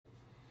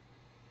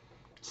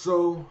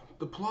So,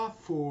 the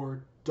plot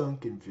for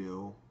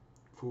Duncanville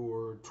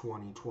for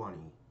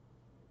 2020,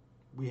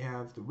 we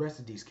have the rest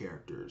of these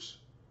characters,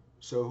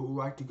 so who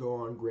like to go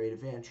on great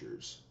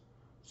adventures.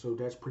 So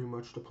that's pretty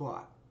much the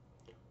plot.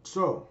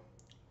 So,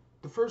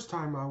 the first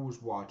time I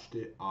was watched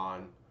it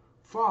on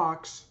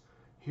Fox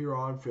here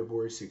on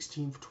February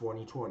 16th,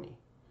 2020.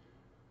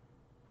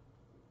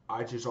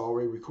 I just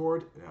already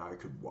recorded and I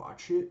could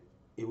watch it.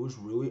 It was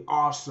really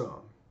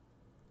awesome,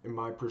 in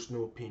my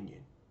personal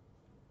opinion.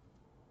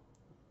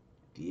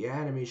 The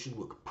animation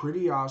looked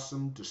pretty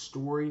awesome. The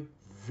story,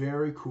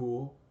 very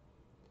cool.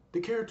 The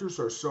characters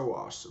are so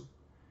awesome.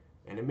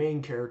 And the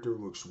main character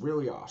looks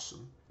really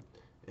awesome.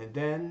 And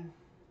then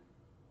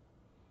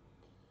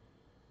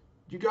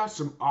you got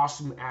some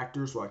awesome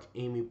actors like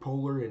Amy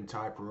Poehler and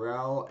Ty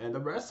Burrell and the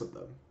rest of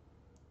them.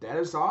 That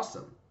is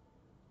awesome.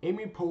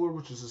 Amy Poehler,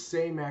 which is the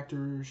same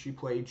actor, she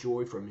played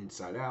Joy from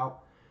Inside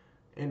Out.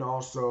 And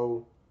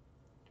also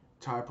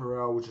Ty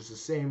Burrell, which is the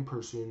same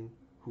person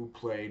who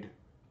played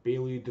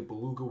Bailey the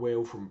beluga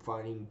whale from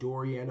Finding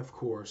Dory, and of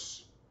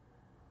course,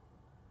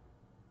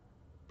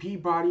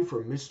 Peabody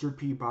from Mr.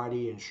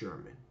 Peabody and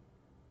Sherman.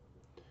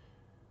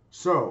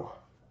 So,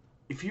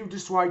 if you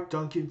dislike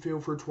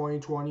Duncanville for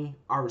 2020,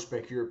 I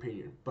respect your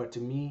opinion. But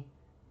to me,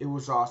 it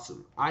was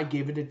awesome. I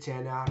gave it a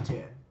 10 out of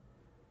 10.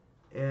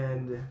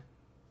 And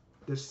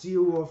the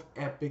seal of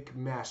epic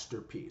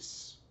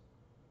masterpiece.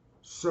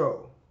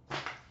 So,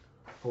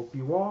 hope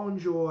you all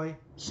enjoy.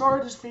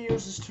 Sorry this video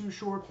is too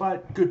short,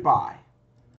 but goodbye.